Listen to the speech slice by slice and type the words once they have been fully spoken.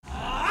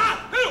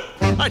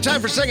All right,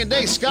 time for second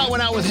date. Scott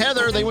went out with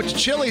Heather. They went to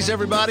Chili's,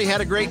 everybody. Had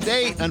a great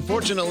date.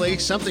 Unfortunately,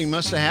 something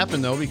must have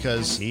happened, though,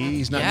 because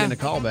he's not getting a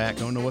call back.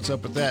 Don't know what's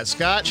up with that.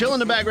 Scott, chill in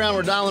the background.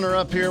 We're dialing her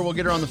up here. We'll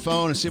get her on the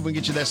phone and see if we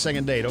can get you that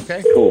second date,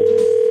 okay? Cool.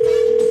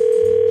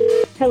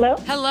 Hello?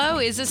 Hello,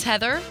 is this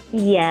Heather?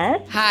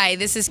 Yes. Hi,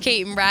 this is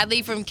Cait and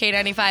Bradley from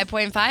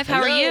K95.5. How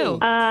are you?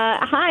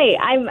 Hi.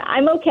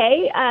 I'm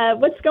okay.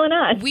 What's going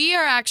on? We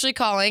are actually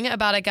calling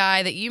about a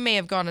guy that you may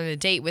have gone on a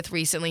date with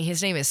recently.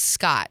 His name is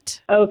Scott.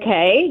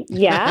 Okay.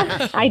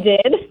 Yeah, I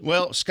did.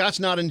 Well, Scott's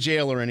not in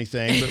jail or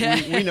anything,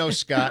 but we know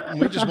Scott, and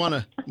we want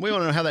to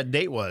know how that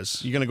date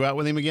was. You going to go out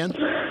with him again?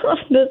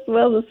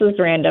 This is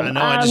random. I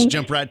know, I just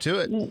jumped right to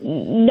it.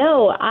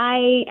 No,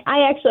 I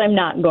actually am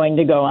not going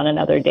to go on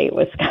another date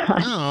with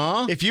Scott.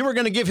 Aw. If you were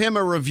going to give him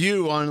a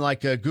review on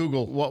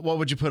Google, what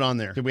would you put on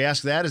there? Could we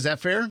ask that? Is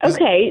that fair?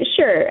 Okay,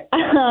 sure.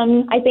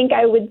 I think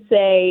I would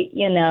say,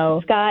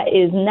 Scott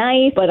is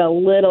nice, but a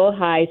little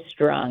high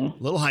strung.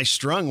 A little high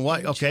strung?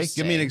 What? Okay,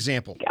 give me an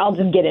example. I'll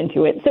just get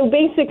into it. So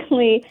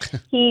basically,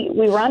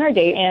 we were on our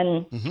date,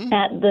 and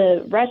at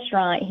the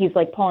restaurant, he's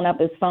like pulling up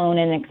his phone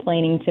and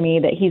explaining to me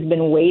that he's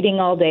been waiting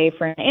all day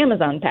for an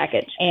Amazon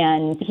package,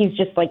 and he's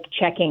just like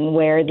checking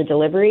where the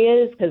delivery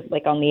is, because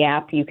like on the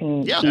app you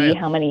can see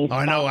how many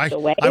stops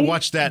away. I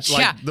watched that.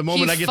 The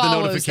moment I get the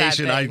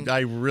notification, I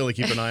really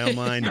keep an eye on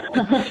mine.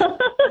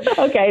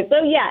 Okay,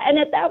 so yeah, and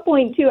at that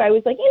point too, I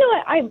was like, you know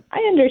what, I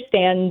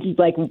understand,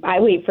 like,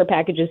 I wait for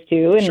packages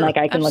too, and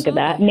I can look at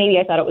that. Maybe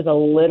I thought it was a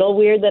little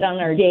weird that on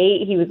our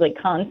date he was like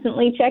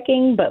constantly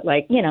checking, but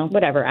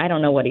whatever, I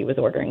don't know what he was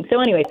ordering. So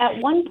anyway, at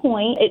one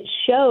point it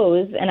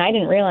shows, and I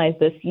didn't realize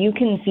this, you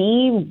can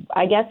see,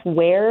 I guess,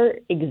 where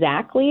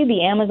exactly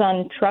the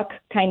Amazon truck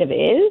kind of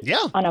is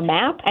on a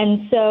map,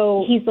 and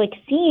so he's like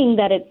seeing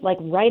that it's like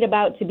right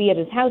about to be at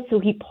his house, so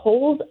he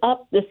pulls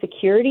up the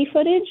security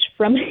footage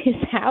from his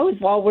house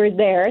while we're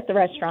there at the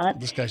restaurant.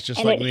 This guy's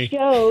just like me. And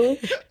it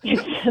shows,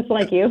 it's just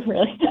like you,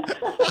 really.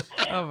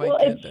 Oh my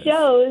goodness. It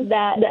shows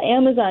that the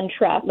Amazon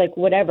truck,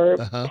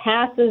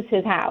 passes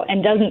his house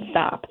and doesn't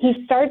stop. He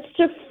starts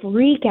to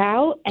freak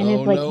out and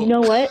is like, you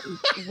know what?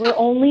 We're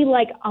only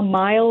like a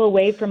mile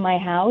away from my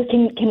house.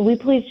 Can we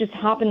please just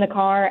hop in the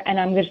car and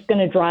I'm just going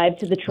to drive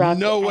to the truck?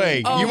 No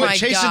way. You went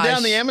chasing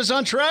down the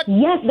Amazon truck?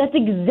 Yes, that's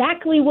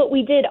exactly what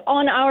we did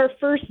on our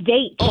first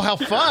date. Oh, how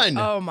fun.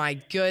 Oh my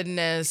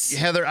goodness.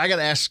 Heather, I got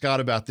to ask Scott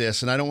about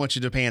this, and I don't want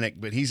you to panic,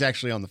 but he's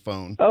actually on the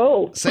phone.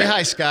 Oh. Say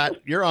hi, Scott.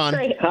 You're on.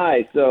 Great.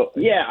 Hi. So,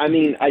 yeah, I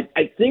mean,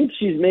 I think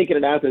she's making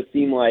it out to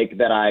seem like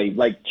that I,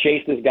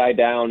 chased this guy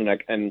down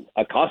and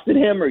accosted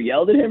him or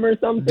yelled at him or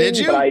something. Did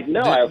you? But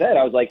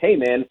I was like, hey,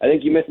 man, I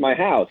think you missed my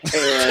house.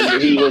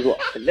 And he was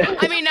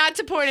I mean, not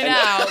to point it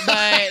out,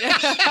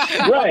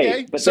 but... Right.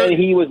 Okay. But then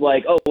he was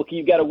like, oh, well,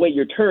 you got to wait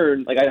your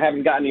turn. Like, I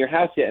haven't gotten to your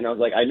house yet. And I was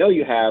like, I know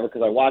you have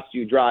because I watched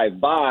you drive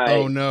by.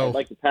 Oh, no. I'd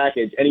like the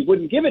package. And he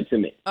wouldn't give it to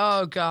me.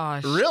 Oh,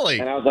 gosh. Really?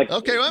 And I was like,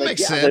 okay, well, that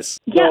makes sense.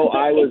 It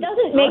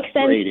doesn't make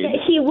sense that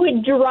he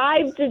would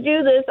drive to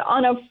do this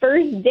on a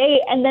first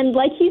date, and then,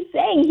 like he's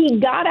saying, he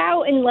got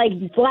out and,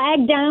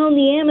 flagged down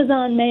the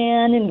Amazon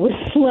man and was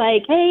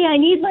like, hey, I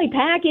need my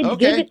package,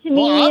 give it to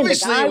me, and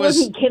the guy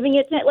wasn't giving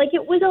it to me.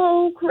 It was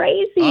all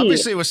crazy.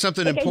 Obviously, it was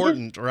something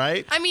important,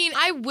 right? I mean,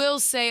 I will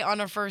say on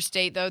a first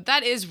date, though,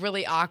 that is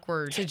really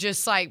awkward to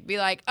just, be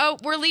like, oh,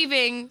 we're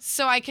leaving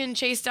so I can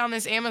chase down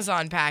this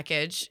Amazon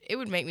package. It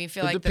would make me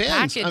feel like depends. the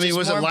package I mean,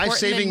 was is it more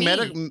life-saving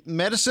important than me.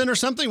 medicine or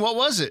something? What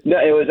was it? No,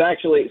 it was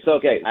actually,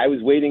 I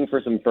was waiting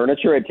for some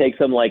furniture. It takes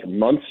them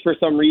months for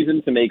some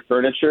reason to make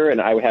furniture,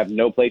 and I would have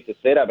no place to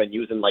sit. I've been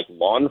using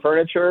lawn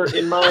furniture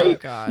in my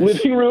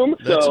living room.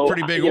 That's a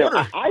pretty big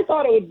order. I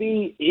thought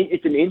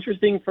it's an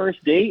interesting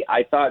first date.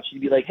 I thought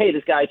she'd be like, hey,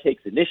 this guy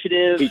takes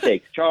initiative. He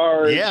takes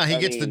charge. Yeah, he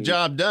gets the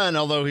job done,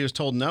 although he was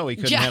told no, he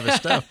couldn't have his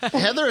stuff.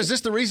 Heather, is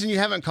this the reason you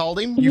haven't called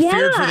him? You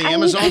feared for the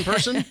Amazon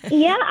person?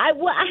 Yeah, I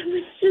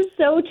was just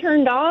so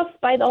turned off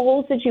by the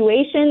whole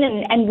situation,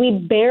 and we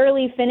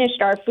barely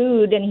finished our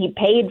food, and he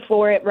paid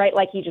for it, right?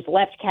 He just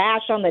left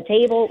cash on the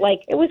table.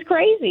 It was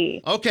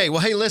crazy. Okay,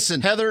 well, hey,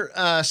 listen, Heather,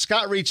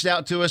 Scott reached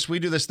out to us. We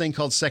do this thing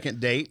called Second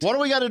Date. What do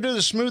we got to do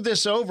to smooth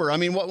this over? I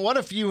mean, what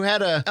if you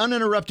had an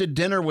uninterrupted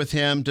dinner with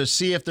him to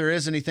see if there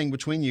is anything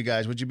between you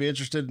guys? Would you be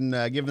interested in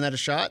giving that a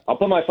shot? I'll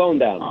put my phone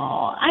down.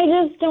 Oh, I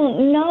just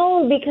don't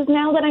know, because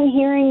now that I'm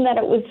hearing that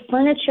it was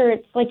furniture,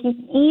 it's you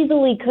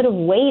easily could have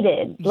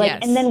waited.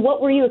 And then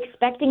what were you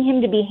expecting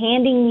him to be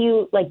handing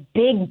you,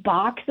 big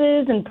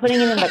boxes and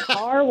putting it in the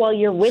car while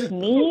you're with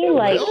me?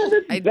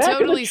 I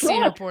totally see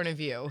her point of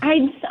view.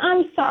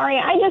 I'm sorry.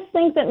 I just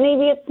think that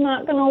maybe it's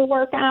not going to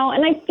work out.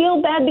 And I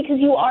feel bad because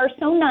you are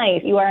so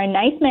nice. You are a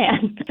nice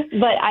man.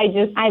 But I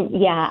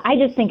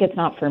just think it's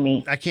not for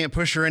me. I can't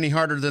push her any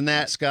harder than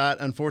that, Scott,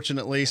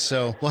 unfortunately.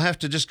 So we'll have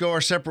to just go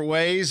our separate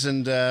ways.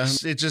 And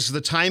it's just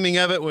the timing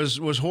of it was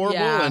horrible.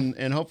 Yeah.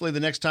 And hopefully the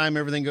next time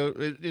everything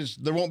goes,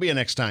 there won't be a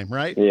next time,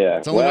 right? Yeah.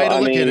 It's the only way to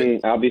look at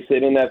it. I'll be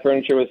sitting in that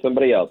furniture with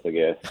somebody else, I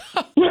guess.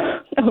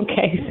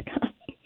 Okay.